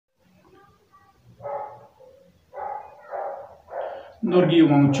Norgi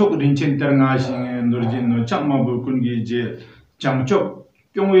wang chok rinchen teranga sing norjin no chakma bu kungi je changchok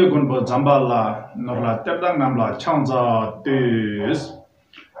kyongwe gonbo zambala norla terdang namla changza tes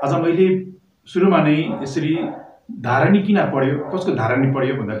आज मैले सुरुमा नै यसरी धारणी किन पढ्यो कसको धारणी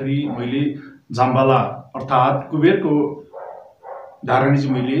पढ्यो भन्दाखेरि मैले जाम्बाला अर्थात कुबेरको धारणी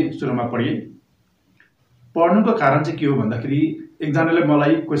चाहिँ मैले सुरुमा पढेँ पढ्नुको कारण चाहिँ के हो भन्दाखेरि एकजनाले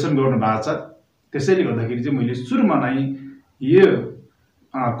मलाई क्वेशन गर्नु भएको छ त्यसैले गर्दाखेरि चाहिँ मैले सुरुमा नै यो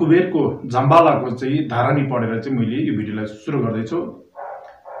कुबेरको जाम्बालाको चाहिँ धारणी पढेर चाहिँ मैले यो भिडियोलाई सुरु गर्दै छु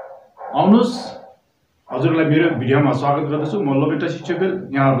आउनुस् हजुरलाई मेरो भिडियोमा स्वागत गर्दछु म लोपेन टाशी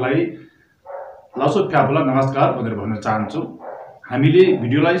यहाँहरुलाई लासो फ्याफला नमस्कार भनेर भन्न चाहन्छु हामीले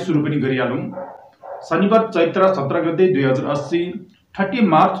भिडियोलाई सुरु पनि गरिहालौं शनिबार चैत्र 17 गते 2080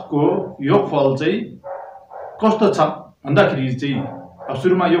 30 मार्चको योगफल चाहिँ कस्तो छ भन्दाखेरि चाहिँ अब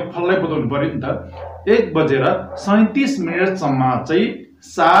सुरुमा योगफललाई बताउनु पर्यो नि त 1:37 सम्म चाहिँ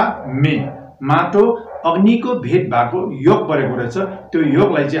सा मे माटो अग्निको भेट भएको योग परेको रहेछ त्यो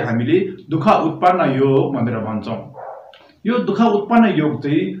योगलाई चाहिँ हामीले दुख उत्पन्न योग भनेर भन्छौं यो दुख उत्पन्न योग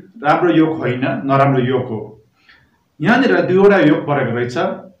चाहिँ राम्रो योग होइन नराम्रो योग हो यहाँनिर दुईवटा योग परेको रहेछ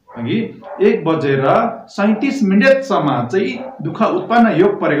अघि 1:37 सम्म चाहिँ दुख उत्पन्न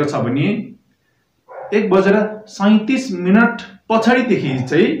योग परेको छ भने 1:37 पछाडीदेखि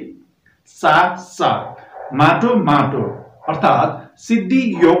चाहिँ सा माटो माटो अर्थात सिद्धि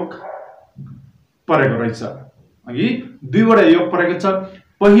योग परेको रहेछ अघि दुईवटा योग परेको छ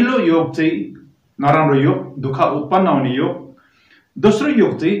पहिलो योग चाहिँ नराम्रो योग दुख उत्पन्न हुने योग दोस्रो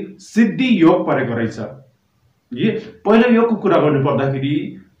योग चाहिँ सिद्धि योग परेको रहेछ यी पहिलो योगको कुरा गर्नु पर्दाखेरि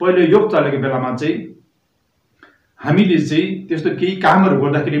पहिलो योग चलेको बेलामा चाहिँ हामीले चाहिँ त्यस्तो केही कामहरु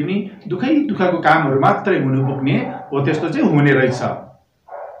गर्दाखेरि पनि दुखको कामहरु मात्रै हुनु पुग्ने हो त्यस्तो चाहिँ हुने रहेछ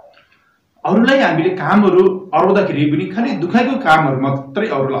अरूलाई हामीले कामहरु अराउँदाखेरि पनि खाली दुखको कामहरु मात्रै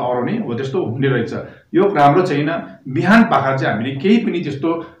अरूलाई अराउने हो त्यस्तो हुने रहेछ यो राम्रो छैन बिहान पाखा चाहिँ हामीले केही पनि त्यस्तो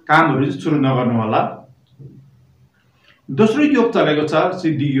कामहरु सुरु नगर्नु होला दोस्रो योग चलेको छ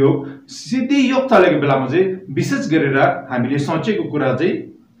सिद्धि योग चलेको बेलामा चाहिँ विशेष गरेर हामीले सोचेको कुरा चाहिँ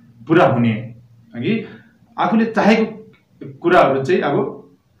पूरा हुने अघि आफूले चाहेको कुराहरु चाहिँ अब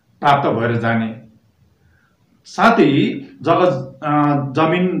प्राप्त भएर जाने साथै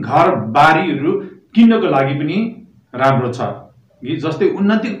जमिन घर बारीहरु किन्नको लागि पनि राम्रो छ जस्तै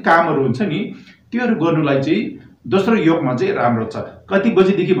उन्नतिको कामहरु हुन्छ नि त्योहरु गर्नुलाई चाहिँ दोस्रो योगमा चाहिँ राम्रो छ कति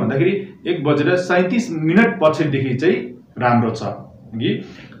बजेदेखि भन्दाखेरि 1:37 पछिदेखि चाहिँ राम्रो छ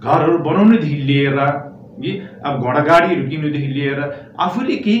घरहरु बनाउनुदेखि लिएर अब घोडा गाडीहरु किन्नुदेखि लिएर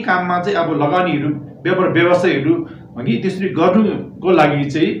आफूले केही काममा चाहिँ अब लगानीहरु व्यापार व्यवसायहरु त्यसरी गर्नुको लागि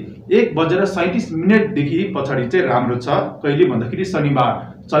चाहिँ 1:37 देखि पछाडी चाहिँ राम्रो छ कहिले भन्दाखेरि शनिबार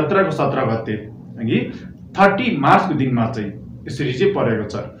चैत्रको 17 गते 30 मार्चको दिनमा चाहिँ यसरी चाहिँ परेको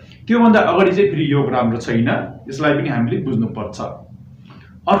छ त्यो भन्दा अगाडि चाहिँ फेरि योग राम्रो छैन यसलाई पनि हामीले बुझ्नु पर्छ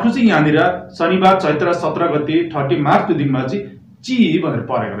अर्को चाहिँ यहाँनिर शनिबार चैत्र 17 गते 30 मार्चको दिनमा चाहिँ ची भनेर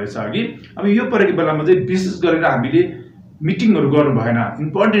परेको रहेछ अब यो परेको बेलामा चाहिँ विशेष गरेर हामीले मिटिङहरु गर्नु भएन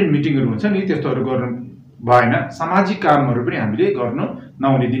इम्पोर्टेन्ट मिटिङहरु हुन्छ नि त्यस्तोहरु गर्नु भएन सामाजिक कामहरु पनि हामीले गर्नु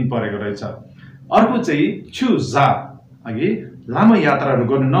नहुने दिन परेको रहेछ अर्को चाहिँ छुजा लामो यात्राहरु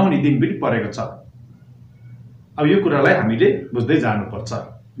गर्नु नहुने दिन पनि परेको छ अब यो कुरालाई हामीले बुझ्दै जानुपर्छ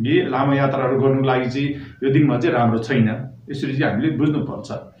लामो यात्राहरु गर्नुको लागि चाहिँ यो दिनमा चाहिँ राम्रो छैन यसरी चाहिँ हामीले बुझ्नु पर्छ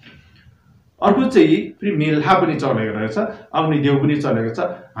अर्को चाहिँ फेरि मेलहा पनि चलेको रहेछ अग्नि देव पनि चलेको छ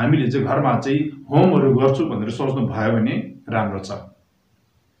हामीले चाहिँ घरमा चाहिँ होमहरु गर्छु भनेर सोच्नु भयो भने राम्रो छ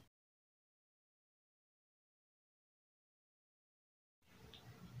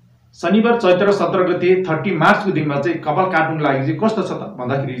शनिबार चैत्र 17 गते 30 मार्चको दिनमा चाहिँ कपाल काट्नुको लागि चाहिँ कस्तो छ त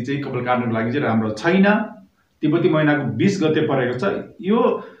भन्दाखेरि चाहिँ कपाल काट्नुको लागि चाहिँ राम्रो छैन तिब्बती महिनाको 20 गते परेको छ यो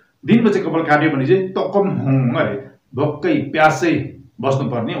दिनमा चाहिँ कपाल काट्यो भने चाहिँ तकम हुँ अरे भक्कै प्यासै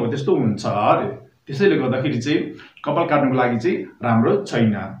बस्नुपर्ने हो त्यस्तो हुन्छ अरे त्यसैले गर्दाखेरि चाहिँ कपाल काट्नुको लागि चाहिँ राम्रो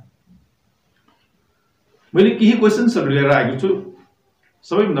छैन मैले केही क्वेशन्सहरु लिएर आएको छु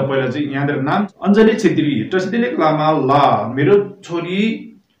सबैभन्दा पहिला चाहिँ यहाँहरु नाम अञ्जली छेत्री टसिदेले लामा ला मेरो छोरी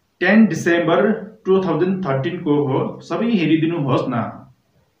 10 डिसेम्बर 2013 को हो सबै हेरिदिनु होस् न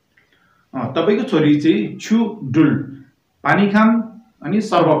तपाईको छोरी चाहिँ छु डुल पानीखाम अनि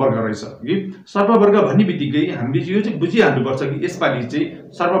सर्ववर्ग रहेछ सर्ववर्ग भन्ने बित्तिकै हामीले यो चाहिँ बुझिहाल्नु पर्छ कि यसपालि चाहिँ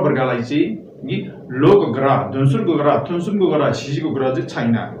सर्ववर्गलाई चाहिँ लोक ग्रह धुनसुरको ग्रह थुनसुनको ग्रह शिशिको ग्रह चाहिँ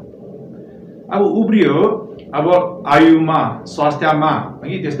छैन अब उब्रियो अब आयुमा स्वास्थ्यमा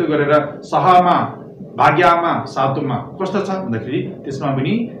त्यस्तो गरेर सहमा भाग्यमा सातोमा कस्तो छ भन्दाखेरि त्यसमा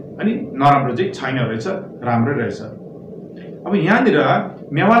पनि अनि नराम्रो चाहिँ छैन रहेछ राम्रो रहेछ अब यहाँनिर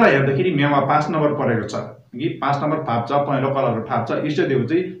मेवालाई हेर्दाखेरि मेवा 5 नम्बर परेको छ कि 5 नम्बर फाप्छ, पहेँलो कलर फाप्छ। इष्टदेव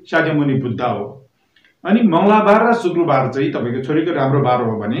चाहिँ शाक्यमुनि बुद्ध हो। अनि मंगलबार र शुक्रबार चाहिँ तपाईको छोरीको राम्रो बार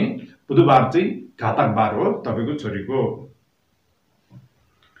हो भने बुधबार चाहिँ घातक बार हो तपाईको छोरीको।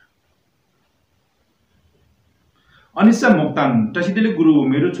 अनिशा मोक्तान टसिदेले गुरु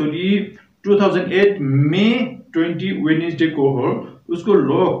मेरो छोरी 2008 मे 20 वेडनेसडे को हो। उसको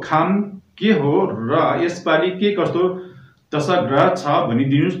लो खाम के हो र यसपालि के कस्तो दशग्रह छ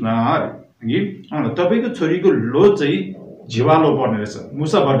भनिदिनुस् न। तपाईको छोरीको लो चाहिँ झिवालो पर्ने रहेछ,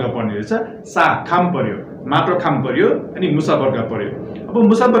 मुसा वर्ग पर्ने रहेछ, सा खाम पर्यो, माटो खाम पर्यो अनि मुसा वर्ग पर्यो। अब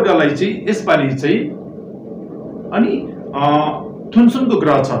मुसा वर्गलाई चाहिँ यसपालि चाहिँ अनि थुनसुनको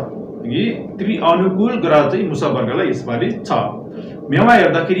ग्रह छ कि त्रि अनुकूल ग्रह चाहिँ मुसा वर्गलाई यसपालि छ। मेवा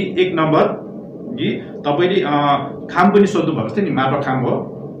हेर्दाखेरि 1 नम्बर कि तपाईले खाम पनि सोध्नु भएको थियो नि, माटो खाम हो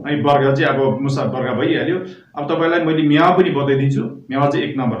अनि वर्ग चाहिँ अब मुसा वर्ग भइहाल्यो। अब तपाईलाई मैले मेवा पनि बताइदिन्छु। मेवा चाहिँ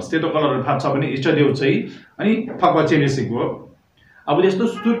 1 नम्बर सेतो कलर फाप्छ भने इष्टदेव चाहिँ अनि फक्वा चेनेसिक हो। अब यस्तो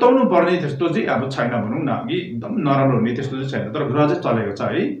सुताउनु पर्ने त्यस्तो चाहिँ अब छैन भनौँ न कि एकदम नराम्रो हुने त्यस्तो चाहिँ छैन, तर ग्रह चाहिँ चलेको छ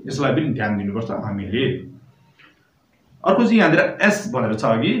है, यसलाई पनि ध्यान दिनुपर्छ हामीले। अर्को चाहिँ यहाँनिर एस भनेर छ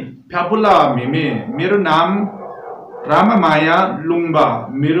कि फ्यापुला मेमे मेरो नाम रामामाया लुम्बा,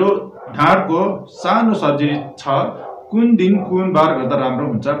 मेरो ढाडको सानो सर्जरी छ, कुन दिन कुन बार गर्दा राम्रो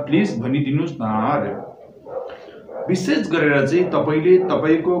हुन्छ प्लिज भनिदिनुस् न। विशेष गरेर चाहिँ तपाईले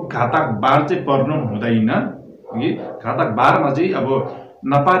तपाईको घातक बार चाहिँ पर्नु हुँदैन कि घातक बारमा चाहिँ अब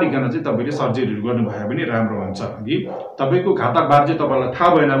नपारिकन चाहिँ तपाईले सर्जरीहरू गर्नुभयो भने राम्रो हुन्छ कि तपाईको घातक बार चाहिँ तपाईलाई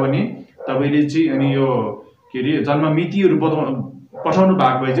थाहा भएन भने तपाईले चाहिँ अनि यो के अरे जन्म मितिहरू पठाउनु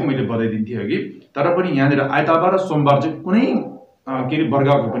भएको भए चाहिँ मैले बताइदिन्थेँ कि। तर पनि यहाँनिर आइतबार र सोमबार चाहिँ कुनै के अरे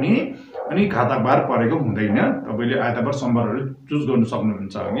वर्गको पनि अनि घातक बार परेको हुँदैन। तपाईले आइतबार सोमबारहरू चुज गर्न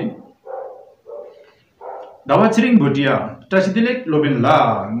सक्नुहुन्छ कि। दवाछिरिङ भोटिया टसिदिले लोबेन ला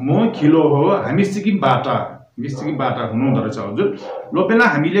म खिलो हो, हामी सिक्किमबाट हुनुहुँदो रहेछ हजुर। लोपेला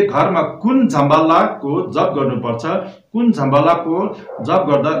हामीले घरमा कुन झम्बालाको जप गर्नुपर्छ, कुन झम्बालाको जप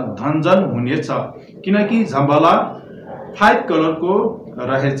गर्दा धनजन हुनेछ, किनकि झम्बाला 5 कलरको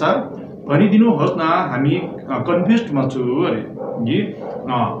रहेछ भनिदिनुहोस् न, हामी कन्फ्युजमा छु अरे कि।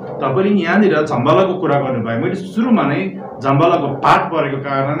 तपाईले यहाँनिर झम्बालाको कुरा गर्नुभयो, मैले सुरुमा नै झम्बालाको पाठ परेको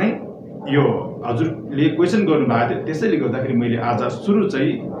कारणै यो हजुरले क्वेसन गर्नुभएको थियो, त्यसैले गर्दाखेरि मैले आज सुरु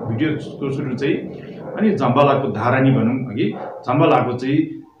चाहिँ भिडियोको सुरु चाहिँ अनि झम्बालाको धारणी भनौँ कि झम्बालाको चाहिँ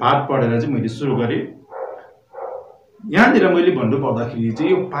पाठ पढेर चाहिँ मैले सुरु गरेँ। यहाँनिर मैले भन्नु पर्दाखेरि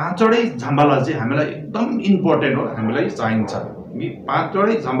चाहिँ यो 5वटै झम्बाला चाहिँ हामीलाई एकदम इम्पोर्टेन्ट हो, हामीलाई चाहिन्छ कि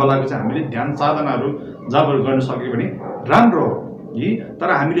 5वटै झम्बालाको चाहिँ हामीले ध्यान साधनाहरू जपहरू गर्न सक्यो भने राम्रो हो कि। तर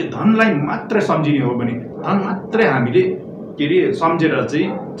हामीले धनलाई मात्रै सम्झिने हो भने, धन मात्रै हामीले के अरे सम्झेर चाहिँ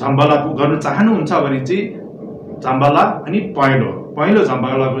झम्बालाको गर्न चाहनुहुन्छ भने चाहिँ झम्बाला अनि पहिलो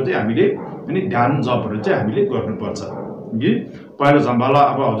झम्बालाको चाहिँ हामीले अनि ध्यान जपहरू चाहिँ हामीले गर्नुपर्छ कि। पहिलो झम्बाला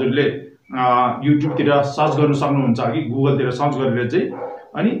अब हजुरले युट्युबतिर सर्च गर्न सक्नुहुन्छ कि गुगलतिर सर्च गरेर चाहिँ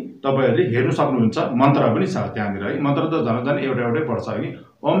अनि तपाईहरूले हेर्न सक्नुहुन्छ। मन्त्र पनि छ त्यहाँनिर है, मन्त्र त झन् एउटै पर्छ कि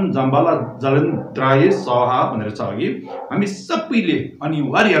ओम झम्बाला जलन्द्राय स्वाहा भनेर छ कि। हामी सबैले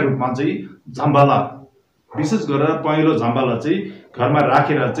अनिवार्य रूपमा चाहिँ झम्बाला विशेष गरेर पहिलो झम्बाला चाहिँ घरमा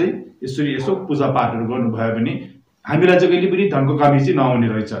राखेर चाहिँ यसरी यसो पूजापाठहरू गर्नुभयो भने हामीलाई चाहिँ कहिले पनि धनको कमी चाहिँ नहुने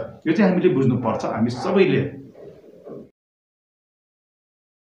रहेछ। यो चाहिँ हामीले बुझ्नुपर्छ हामी सबैले।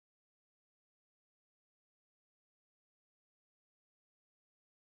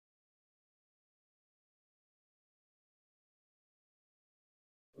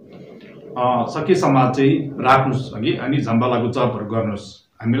 सकेसम्म चाहिँ राख्नुहोस् अघि अनि झम्बालाको जपहरू गर्नुहोस्।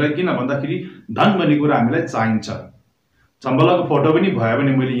 हामीलाई किन भन्दाखेरि धन भन्ने कुरा हामीलाई चाहिन्छ। झम्बालाको फोटो पनि भयो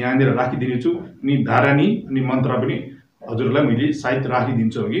भने मैले यहाँनिर राखिदिनेछु अनि धारणी अनि मन्त्र पनि हजुरलाई मैले सायद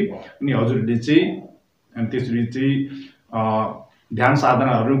राखिदिन्छु कि। अनि हजुरले चाहिँ अनि त्यसरी चाहिँ ध्यान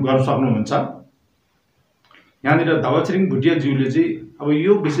साधनाहरू गर्न सक्नुहुन्छ। यहाँनिर दवाछिरिङ भुटियाज्यूले चाहिँ अब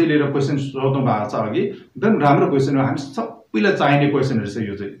यो विषय लिएर क्वेसन सोध्नु भएको छ अघि, एकदम राम्रो क्वेसन हो, हामी सबैलाई चाहिने क्वेसन रहेछ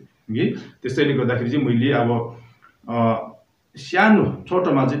यो चाहिँ कि। त्यसैले गर्दाखेरि चाहिँ मैले अब सानो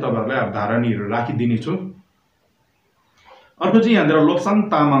छोटोमा चाहिँ तपाईँहरूलाई अब धारणीहरू राखिदिनेछु। अर्को चाहिँ यहाँनिर लोप्साङ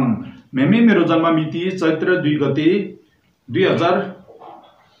तामाङ मेमे मेरो जन्म मिति चैत्र 2 गते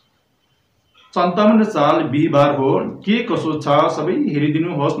 2057 साल बिहिबार हो, के कसो छ सबै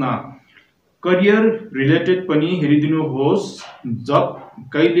हेरिदिनुहोस् न। करियर रिलेटेड पनि हेरिदिनुहोस्, जब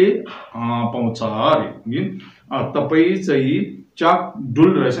कहिले पाउँछ अरे। तपाईँ चाहिँ चाक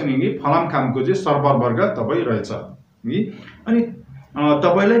डुल रहेछ नि कि फलाम खामको चाहिँ सर्पर वर्ग तपाईँ रहेछ कि। अनि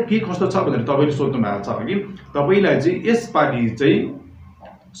तपाईलाई के कस्तो छ भनेर तपाईले सोध्नु भएको छ कि तपाईलाई चाहिँ यसपालि चाहिँ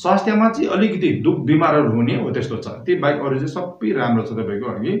स्वास्थ्यमा चाहिँ अलिकति दुख बिमारहरू हुने हो त्यस्तो छ। त्यो बाहेक अरू चाहिँ सबै राम्रो छ तपाईको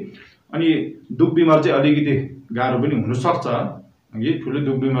कि। अनि दुख बिमार चाहिँ अलिकति गाह्रो पनि हुनसक्छ, हगि ठुलो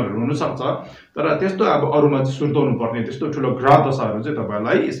दुख बिमारहरू हुनसक्छ, तर त्यस्तो अब अरूमा चाहिँ सुर्ताउनु पर्ने त्यस्तो ठुलो ग्रह दशाहरू चाहिँ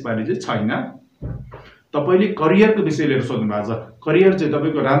तपाईँलाई यसपालि चाहिँ छैन। तपाईँले करियरको विषय लिएर सोध्नु भएको छ। करियर चाहिँ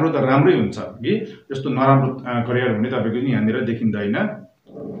तपाईँको राम्रो त राम्रै हुन्छ कि त्यस्तो नराम्रो करियर हुने तपाईँको यहाँनिर देखिँदैन।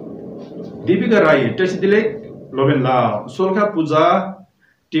 दीपिका राई टेसिदिले लोबेन ला सोल्खा पूजा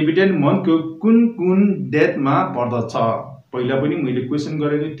टिबेटन मन्थको कुन कुन डेटमा पर्दछ? पहिला पनि मैले क्वेसन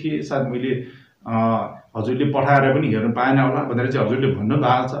गरेको थिएँ, सायद मैले हजुरले पठाएर पनि हेर्नु पाएन होला भनेर चाहिँ हजुरले भन्नु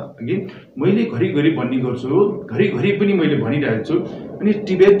भएको छ कि मैले घरिघरि भन्ने गर्छु, घरिघरि पनि मैले भनिरहेको छु। अनि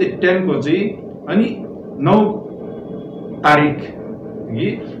टिबेटनको चाहिँ अनि 9 तारिक कि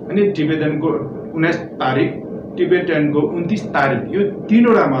अनि टिबेटनको 19 तारिक, टिबेटनको 29 तारिक, यो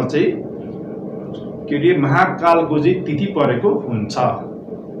तीनवटामा चाहिँ के अरे महाकालको चाहिँ तिथि परेको हुन्छ।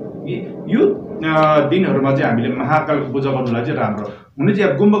 यो दिनहरूमा चाहिँ हामीले महाकालको पूजा गर्नुलाई चाहिँ राम्रो हुने।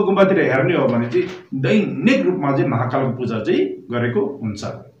 चाहिँ अब गुम्बातिर हेर्ने हो भने चाहिँ दैनिक रूपमा चाहिँ महाकालको पूजा चाहिँ गरेको हुन्छ।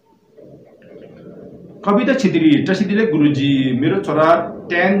 कविता छेत्री टसिदिले गुरुजी मेरो छोरा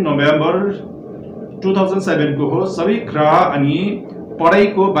 10 नोभेम्बर 2007 को हो, सबै ग्रह अनि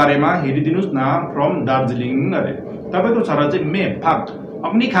पढाइको बारेमा हेरिदिनुस् न फ्रम दार्जिलिङ अरे। तपाईको छोरा चाहिँ मे फाक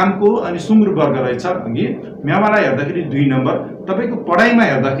अग्नि खामको अनि सुँगुर वर्ग रहेछ कि म्यामालाई हेर्दाखेरि 2 नम्बर। तपाईको पढाइमा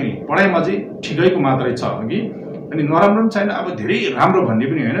हेर्दाखेरि पढाइमा चाहिँ ठिकैको मात्रै छ कि अनि नराम्रो पनि छैन, अब धेरै राम्रो भन्ने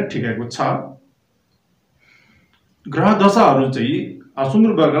पनि हैन, ठिकैको छ। ग्रह दशाहरू चाहिँ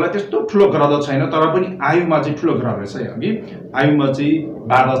सुँगुर वर्गलाई त्यस्तो ठुलो ग्रह दशा छैन, तर पनि आयुमा चाहिँ ठुलो ग्रह रहेछ कि आयुमा चाहिँ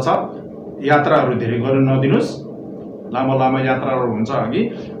बाधा छ। यात्राहरू धेरै गर्न नदिनुस्, लामो लामो यात्राहरू हुन्छ कि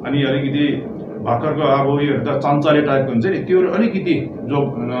अनि अलिकति भर्खरको अब यो त चञ्चले टाइपको हुन्छ नि, त्यो अलिकति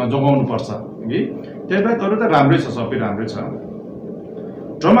जोगाउनु पर्छ कि त्यही बाहेक अरू त राम्रै छ, सबै राम्रै छ।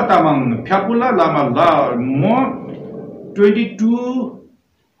 ड्रमा तामाङ फ्यापुला लामा ला म 22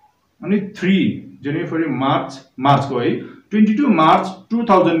 अनि 3 जनवरी मार्चको है 22 मार्च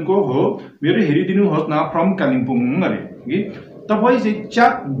 2000 को हो, मेरो हेरिदिनुहोस् न फ्रम कालिम्पोङ अरे कि तपाईँ चाहिँ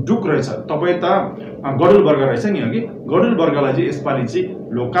च्याक डुक रहेछ। तपाईँ त गडुल वर्ग रहेछ नि कि गडुल वर्गलाई चाहिँ यसपालि चाहिँ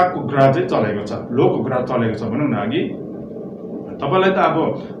लोकाको ग्रह चाहिँ चलेको छ, लोकको ग्रह चलेको छ भनौँ न कि तपाईँलाई त अब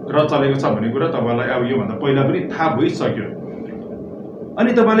ग्रह चलेको छ भन्ने कुरा तपाईँलाई अब योभन्दा पहिला पनि थाहा भइसक्यो।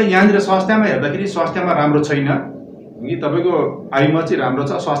 अनि तपाईँले यहाँनिर स्वास्थ्यमा हेर्दाखेरि स्वास्थ्यमा राम्रो छैन कि तपाईँको आयुमा चाहिँ राम्रो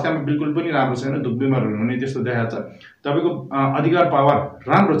छ, स्वास्थ्यमा बिल्कुल पनि राम्रो छैन, दुख बिमारहरू हुने त्यस्तो देखाएको छ। तपाईँको अधिकार पावर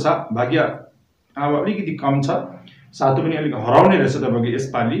राम्रो छ, भाग्य अब अलिकति कम छ, साथै पनि अलिक हराउने रहेछ तपाईँको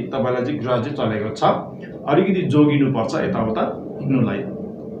यसपालि। तपाईँलाई चाहिँ ग्रह चाहिँ चलेको छ, अलिकति जोगिनु पर्छ यताउता हिँड्नुलाई।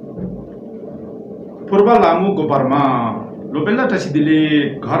 पूर्व लामु गोपरमा लोपेल्ला टसिदिले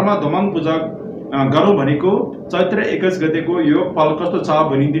घरमा दोमाङ पूजा गरौँ भनेको चैत्र 21 गतेको यो फल कस्तो छ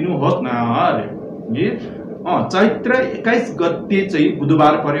भनिदिनुहोस् न अरे। चैत्र 21 गते चाहिँ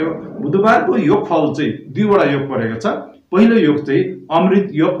बुधबार पर्यो। बुधबारको योग फल चाहिँ 2 वटा योग परेको छ। पहिलो योग चाहिँ अमृत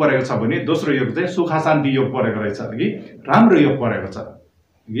योग परेको छ भने दोस्रो योग चाहिँ सुख शान्ति योग परेको रहेछ कि राम्रो योग परेको छ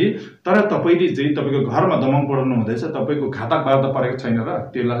कि। तर तपाईले चाहिँ तपाईको घरमा दमङ पढाउनु हुँदैछ, तपाईको घातक बार त परेको छैन र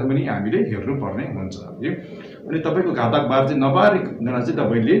त्यसलाई पनि हामीले हेर्नु पर्ने हुन्छ कि। अनि तपाईको घातक बार चाहिँ नपारिकन चाहिँ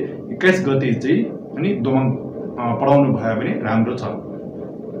तपाईले 21 गते चाहिँ अनि दमङ पढाउनु भयो भने राम्रो छ।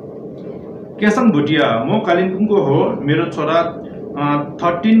 केसङ भुटिया म कालिम्पोङको हो, मेरो छोरा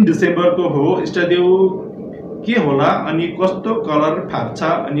 13 डिसेम्बरको हो, इष्टदेव के होला अनि कस्तो कलर फाप्छ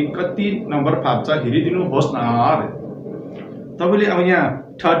अनि कति नम्बर फाप्छ हेरिदिनुहोस् न। तपाईले अब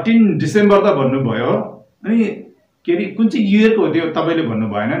यहाँ 13 डिसेम्बर त भन्नुभयो, अनि के अरे कुन चाहिँ इयरको हो त्यो तपाईले भन्नु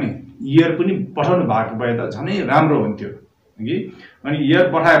भएन नि, इयर पनि पठाउनु भएको भए त झनै राम्रो हुन्थ्यो कि। अनि इयर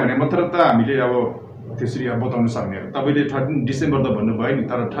पठायो भने मात्र त हामीले अब त्यसरी बताउन सक्ने हो। तपाईले 13 डिसेम्बर त भन्नुभयो नि,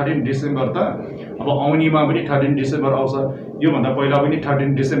 तर 13 डिसेम्बर त अब आउनेमा पनि 13 डिसेम्बर आउँछ, योभन्दा पहिला पनि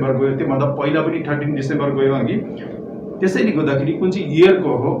 13 डिसेम्बर गयो, त्योभन्दा पहिला पनि 13 डिसेम्बर गयो कि। त्यसैले गर्दाखेरि कुन चाहिँ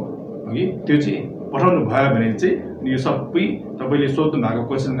इयरको हो कि त्यो चाहिँ पठाउनु भयो भने चाहिँ यो सबै तपाईले सोध्नु भएको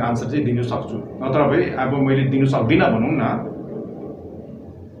क्वेसनको आन्सर चाहिँ दिन सक्छु, नत्र भए अब मैले दिन सक्दिनँ भनौँ न।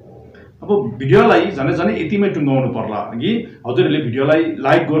 अब भिडियोलाई झनै झनै यतिमै टुङ्गाउनु पर्ला कि हजुरहरूले भिडियोलाई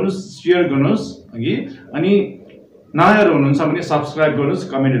लाइक गर्नुस्, शेयर गर्नुस् कि अनि नयाँहरू हुनुहुन्छ भने सब्स्क्राइब गर्नुस्,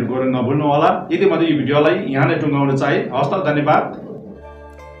 कमेन्टहरू गर्न नभुल्नु होला। यदि मैले यो भिडियोलाई यहाँ नै टुङ्गाउन चाहे। हवस् त, धन्यवाद।